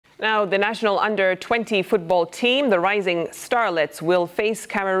Now, the national under-20 football team, the Rising Starlets, will face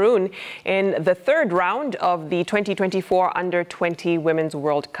Cameroon in the third round of the 2024 Under-20 Women's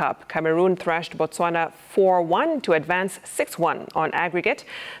World Cup. Cameroon thrashed Botswana 4-1 to advance 6-1 on aggregate.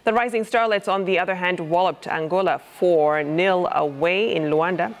 The Rising Starlets, on the other hand, walloped Angola 4-0 away in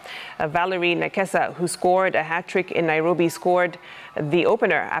Luanda. Valerie Nakesa, who scored a hat-trick in Nairobi, scored the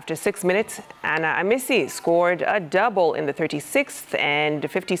opener after 6 minutes. Anna Amisi scored a double in the 36th and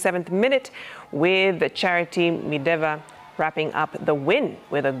 57th minute, with Charity Mideva wrapping up the win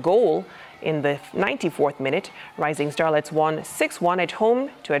with a goal in the 94th minute. Rising Starlets won 6-1 at home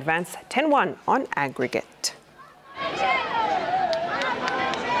to advance 10-1 on aggregate.